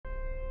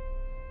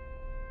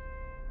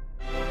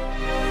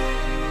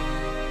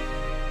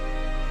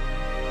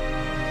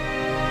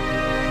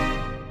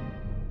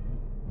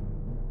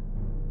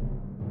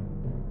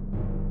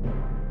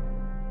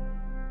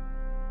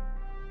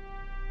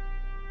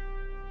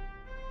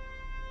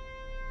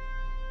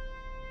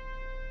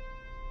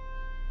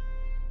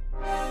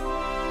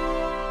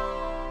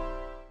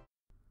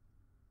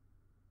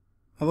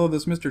Hello,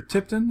 this is Mr.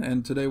 Tipton,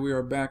 and today we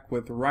are back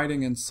with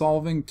writing and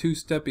solving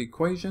two-step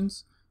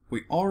equations.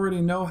 We already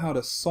know how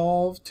to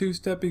solve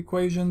two-step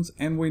equations,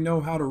 and we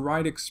know how to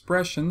write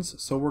expressions,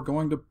 so we're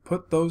going to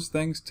put those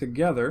things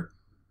together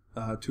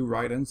to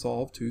write and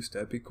solve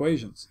two-step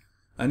equations.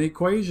 An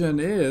equation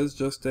is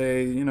just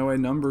a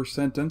number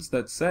sentence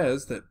that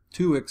says that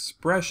two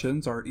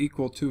expressions are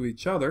equal to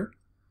each other.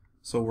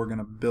 So we're going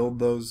to build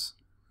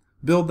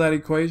that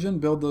equation,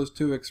 build those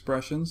two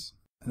expressions,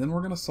 and then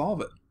we're going to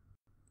solve it.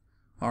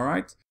 All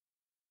right.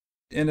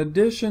 In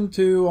addition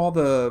to all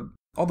the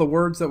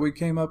words that we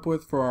came up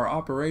with for our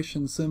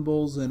operation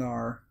symbols and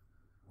our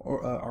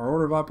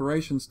order of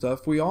operation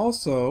stuff, we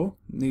also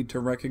need to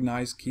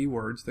recognize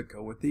keywords that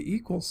go with the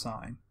equal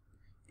sign.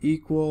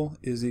 Equal,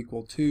 is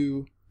equal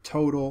to,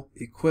 total,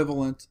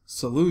 equivalent,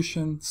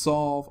 solution,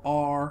 solve,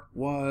 are,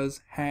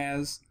 was,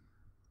 has.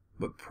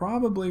 But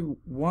probably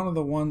one of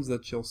the ones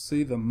that you'll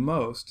see the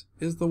most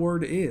is the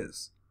word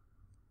is.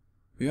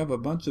 If you have a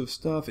bunch of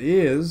stuff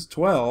is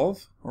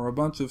 12, or a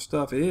bunch of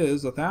stuff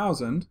is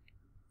 1,000,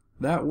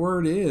 that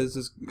word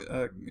is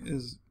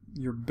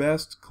your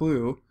best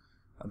clue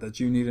that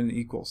you need an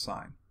equal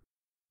sign.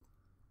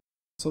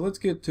 So let's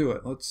get to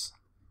it.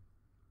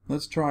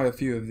 Let's try a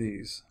few of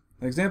these.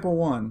 Example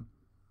 1.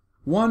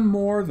 1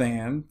 more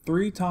than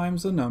 3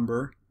 times a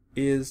number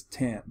is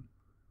 10.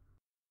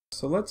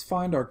 So let's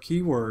find our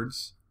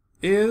keywords.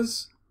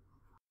 Is,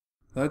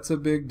 that's a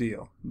big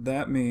deal.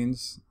 That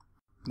means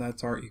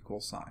that's our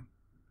equal sign.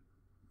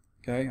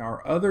 Okay,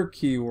 our other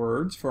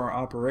keywords for our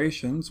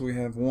operations, we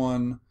have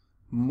 1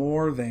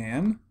 more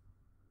than.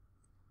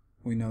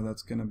 We know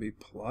that's going to be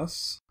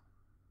plus.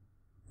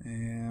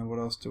 And what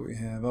else do we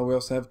have? Oh, we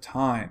also have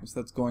times.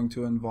 That's going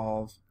to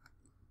involve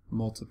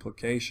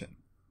multiplication.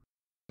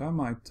 I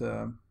might,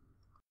 give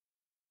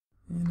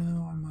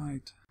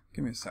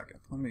me a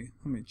second. Let me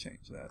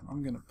change that.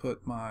 I'm going to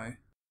put my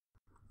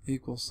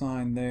equal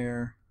sign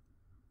there.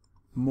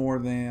 More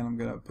than, I'm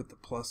going to put the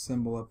plus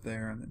symbol up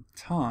there, and then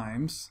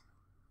times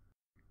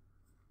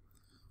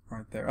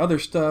right there. Other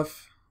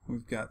stuff,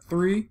 we've got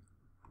 3,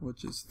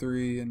 which is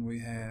 3, and we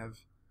have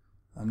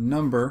a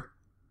number,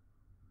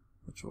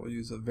 which we'll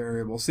use a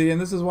variable. See,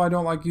 and this is why I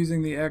don't like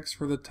using the X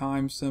for the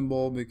times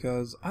symbol,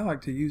 because I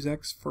like to use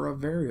X for a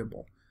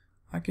variable.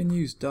 I can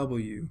use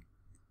W,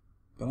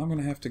 but I'm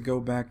going to have to go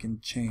back and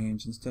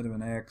change. Instead of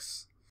an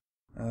X,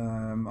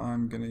 I'm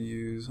going to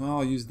use, well,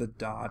 I'll use the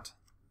dot.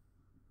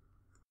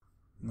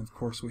 And of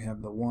course we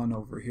have the 1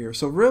 over here.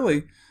 So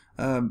really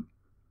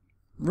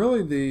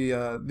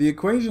the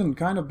equation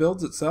kind of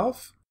builds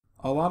itself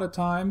a lot of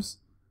times.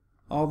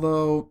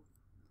 Although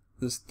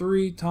this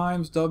 3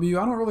 times W,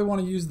 I don't really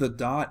want to use the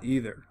dot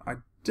either. I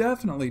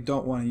definitely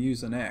don't want to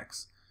use an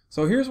X.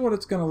 So here's what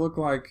it's going to look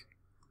like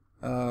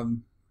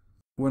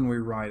when we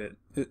write it.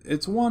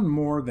 It's 1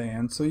 more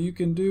than, so you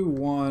can do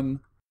 1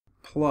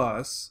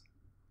 plus.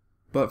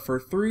 But for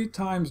 3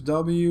 times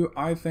W,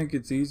 I think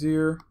it's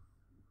easier.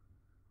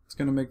 It's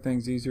going to make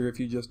things easier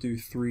if you just do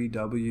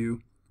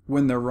 3W.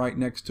 When they're right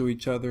next to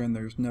each other and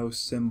there's no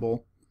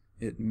symbol,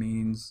 it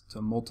means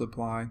to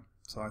multiply.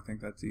 So I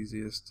think that's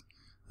easiest.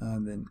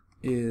 And then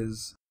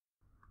is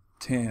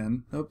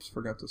 10. Oops,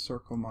 forgot to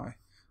circle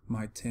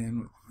my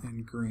 10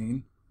 in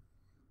green.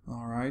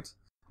 All right.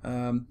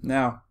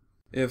 Now,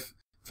 if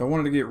I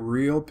wanted to get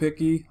real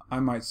picky, I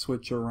might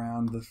switch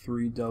around the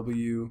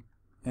 3W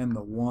and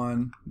the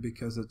 1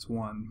 because it's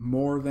 1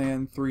 more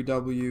than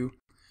 3W.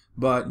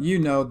 But you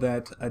know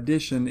that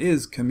addition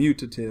is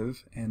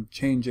commutative, and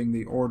changing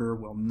the order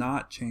will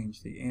not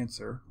change the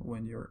answer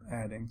when you're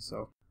adding.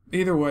 So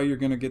either way, you're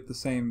going to get the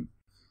same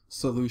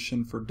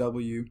solution for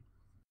W.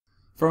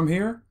 From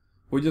here,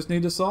 we just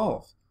need to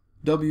solve.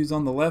 W's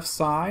on the left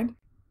side.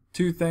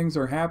 2 things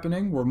are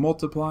happening. We're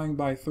multiplying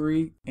by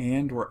 3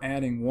 and we're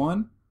adding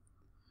 1.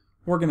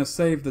 We're going to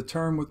save the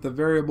term with the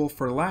variable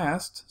for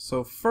last.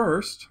 So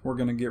first, we're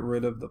going to get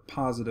rid of the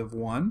positive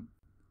 1.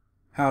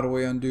 How do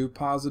we undo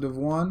positive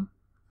 1?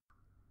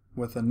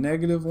 With a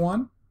negative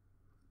 1.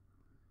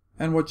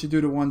 And what you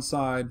do to one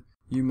side,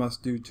 you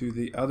must do to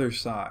the other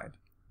side.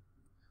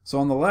 So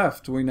on the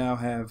left, we now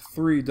have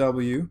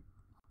 3W,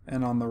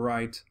 and on the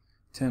right,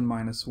 10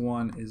 minus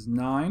 1 is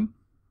 9.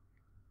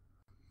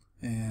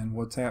 And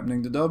what's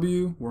happening to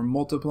W? We're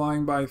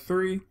multiplying by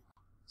 3,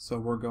 so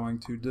we're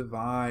going to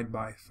divide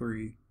by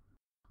 3.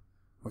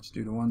 What you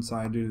do to one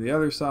side, do to the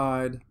other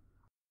side.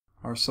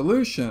 Our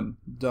solution,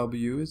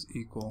 W, is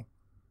equal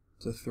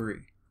to 3.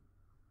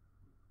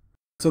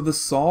 So the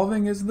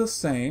solving is the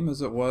same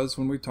as it was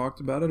when we talked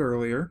about it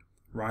earlier.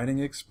 Writing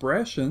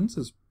expressions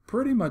is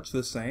pretty much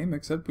the same,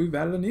 except we've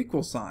added an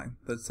equal sign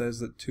that says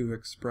that 2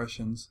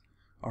 expressions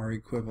are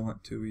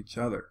equivalent to each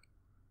other.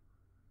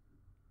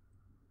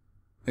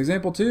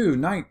 Example 2,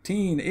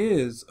 19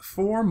 is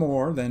 4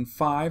 more than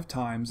 5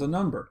 times a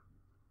number.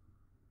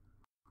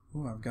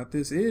 Oh, I've got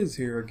this is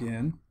here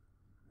again.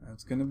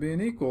 That's going to be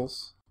an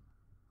equals.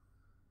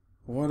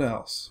 What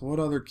else? What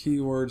other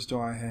keywords do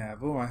I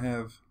have? Oh, I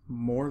have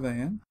more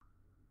than.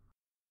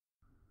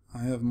 I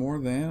have more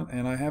than,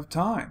 and I have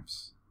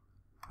times.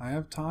 I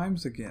have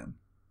times again.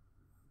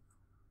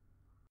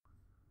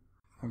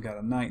 I've got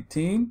a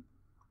 19.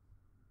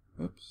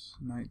 Oops,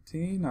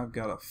 19. I've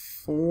got a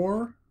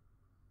 4.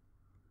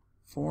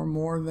 4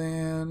 more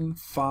than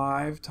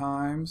 5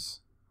 times.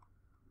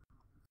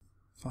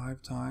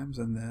 5 times,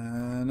 and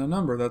then a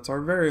number. That's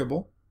our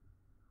variable.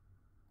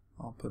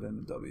 I'll put in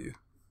a W.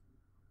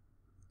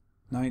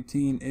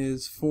 19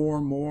 is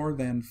 4 more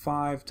than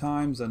 5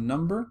 times a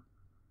number.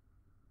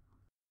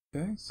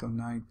 Okay, so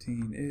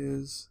 19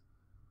 is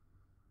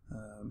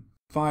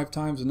 5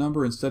 times a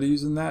number. Instead of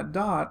using that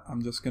dot,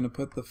 I'm just going to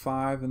put the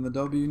 5 and the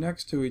W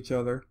next to each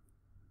other.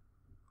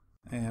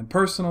 And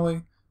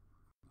personally,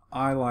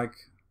 I like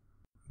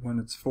when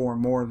it's 4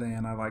 more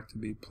than, I like to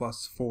be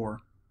plus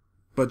 4.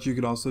 But you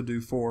could also do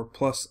 4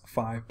 plus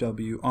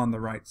 5W on the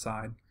right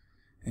side,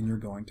 and you're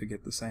going to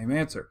get the same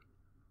answer.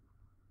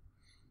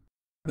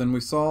 Then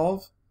we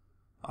solve.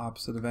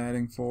 Opposite of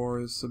adding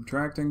 4 is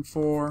subtracting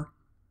 4.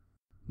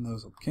 And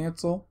those will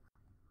cancel.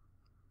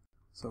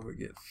 So we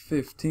get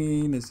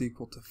 15 is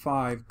equal to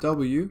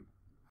 5W.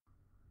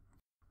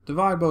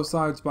 Divide both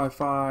sides by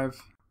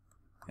 5,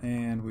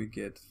 and we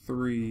get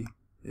 3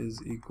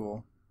 is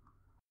equal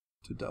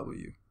to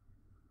W.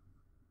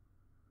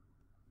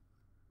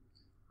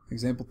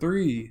 Example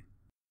 3.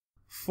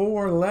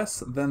 4 less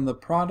than the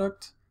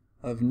product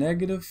of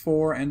negative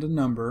 4 and a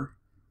number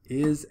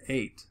is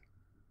 8.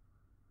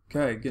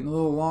 Okay, getting a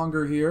little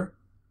longer here.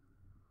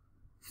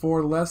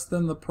 4 less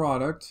than the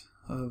product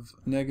of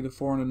negative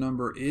 4 and a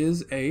number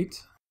is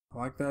 8. I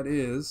like that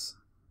is.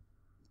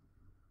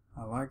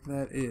 I like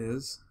that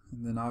is.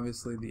 And then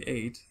obviously the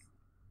 8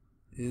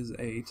 is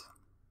 8.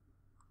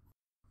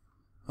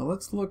 Now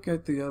let's look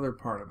at the other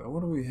part of it.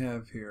 What do we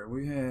have here?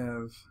 We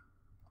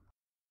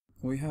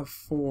have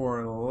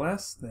 4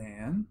 less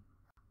than.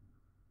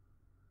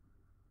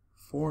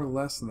 4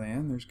 less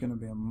than. There's going to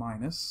be a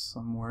minus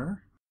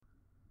somewhere.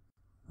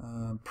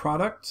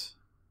 Product.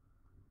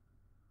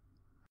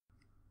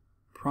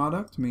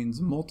 Product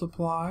means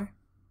multiply.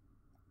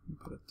 We can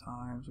put a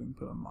times. We can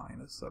put a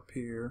minus up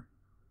here.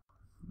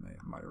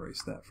 Might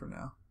erase that for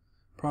now.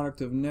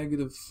 Product of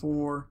negative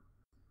 4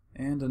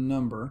 and a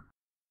number.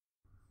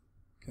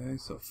 Okay,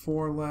 so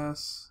 4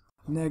 less,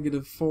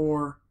 negative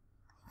 4,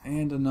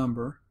 and a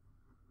number.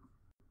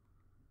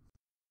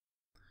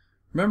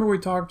 Remember we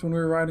talked when we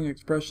were writing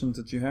expressions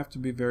that you have to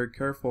be very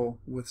careful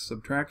with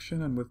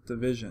subtraction and with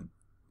division.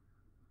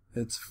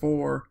 It's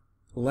 4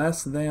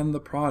 less than the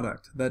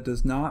product. That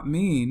does not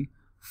mean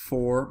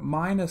 4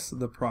 minus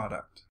the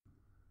product.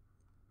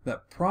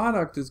 That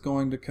product is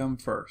going to come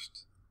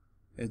first.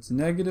 It's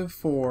negative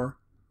 4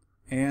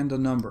 and a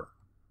number.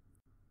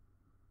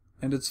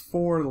 And it's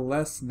 4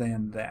 less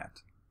than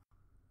that.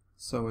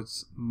 So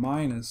it's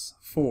minus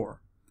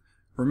 4.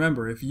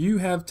 Remember, if you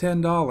have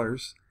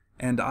 $10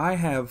 and I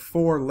have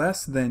 4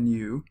 less than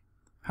you,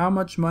 how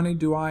much money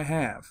do I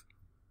have?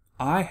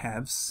 I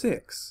have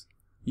 6.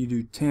 You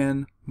do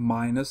 10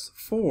 minus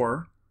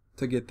 4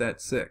 to get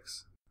that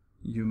 6.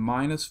 You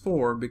minus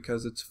 4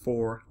 because it's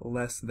 4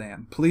 less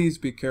than. Please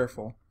be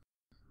careful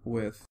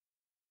with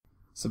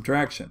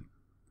subtraction.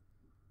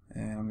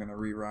 And I'm going to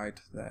rewrite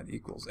that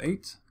equals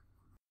 8.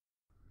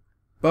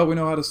 But we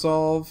know how to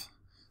solve.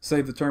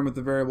 Save the term with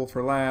the variable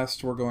for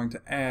last. We're going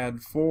to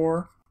add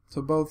 4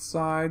 to both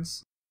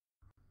sides.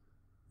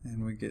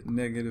 And we get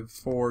negative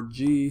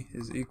 4g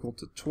is equal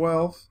to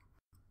 12.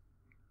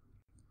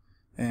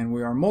 And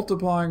we are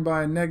multiplying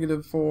by a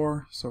negative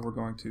 4, so we're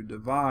going to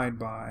divide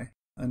by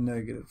a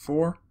negative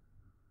 4.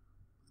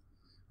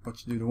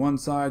 What you do to one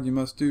side, you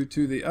must do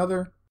to the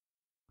other.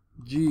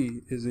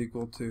 G is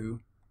equal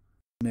to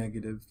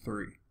negative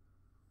 3.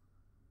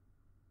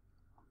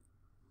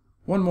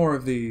 One more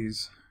of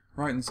these.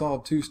 Write and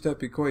solve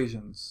two-step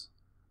equations.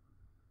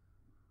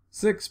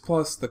 6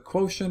 plus the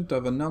quotient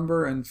of a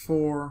number and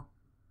 4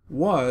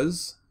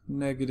 was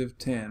negative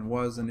 10.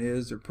 Was and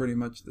is are pretty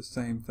much the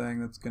same thing.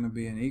 That's going to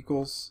be an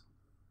equals.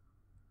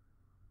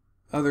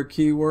 Other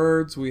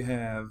keywords, we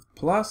have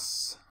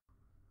plus.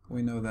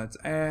 We know that's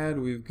add.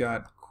 We've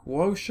got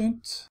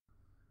quotient.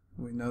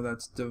 We know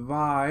that's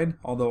divide,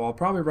 although I'll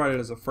probably write it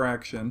as a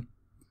fraction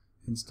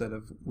instead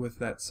of with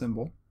that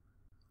symbol.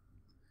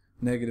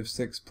 Negative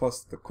 6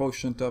 plus the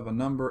quotient of a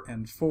number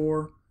and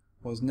 4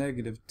 was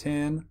negative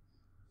 10.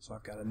 So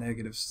I've got a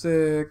negative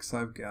 6,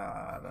 I've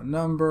got a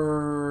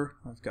number,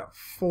 I've got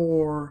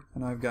 4,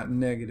 and I've got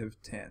negative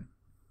 10.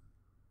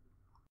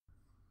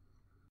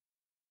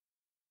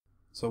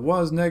 So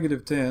was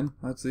negative 10,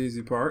 that's the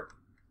easy part.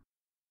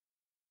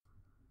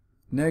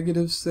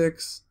 Negative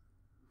 6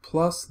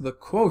 plus the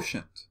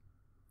quotient.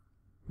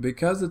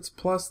 Because it's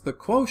plus the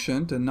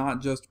quotient and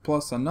not just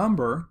plus a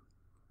number,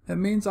 it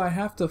means I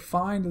have to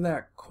find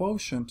that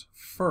quotient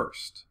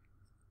first.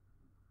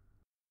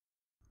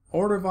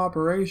 Order of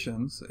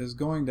operations is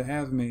going to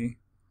have me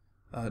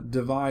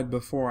divide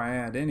before I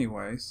add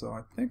anyway, so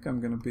I think I'm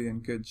going to be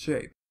in good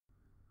shape.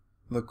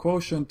 The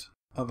quotient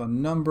of a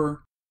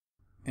number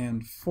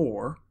and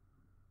 4,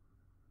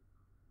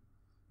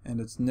 and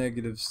it's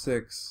negative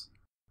 6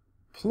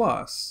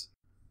 plus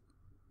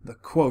the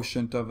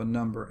quotient of a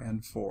number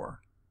and 4.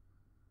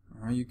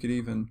 You could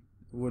even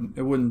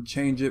It wouldn't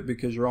change it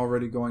because you're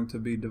already going to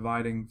be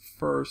dividing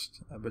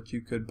first, but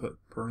you could put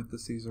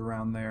parentheses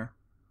around there.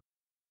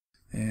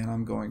 And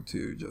I'm going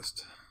to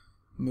just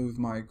move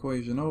my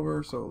equation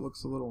over so it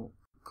looks a little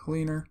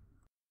cleaner.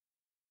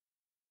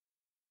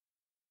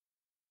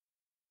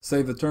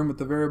 Save the term with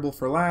the variable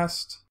for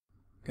last.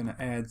 I'm going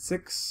to add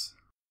 6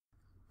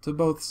 to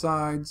both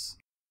sides.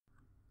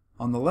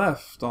 On the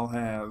left, I'll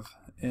have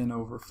n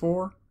over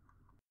 4.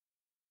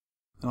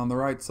 And on the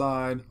right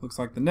side, looks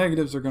like the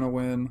negatives are going to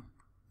win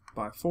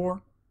by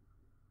 4.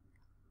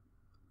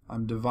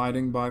 I'm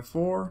dividing by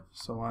 4,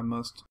 so I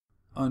must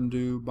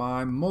undo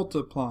by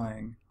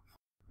multiplying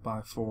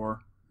by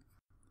 4.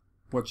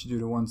 What you do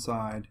to one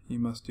side, you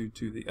must do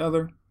to the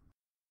other.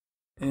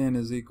 N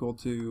is equal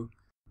to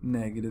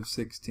negative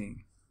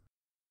 16.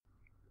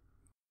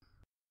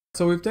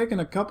 So we've taken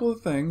a couple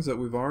of things that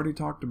we've already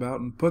talked about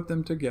and put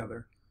them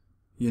together.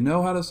 You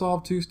know how to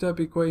solve two-step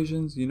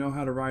equations, you know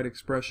how to write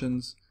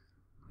expressions.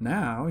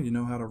 Now you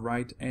know how to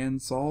write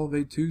and solve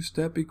a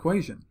two-step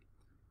equation.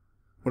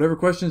 Whatever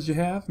questions you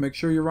have, make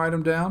sure you write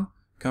them down.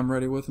 Come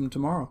ready with them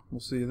tomorrow. We'll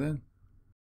see you then.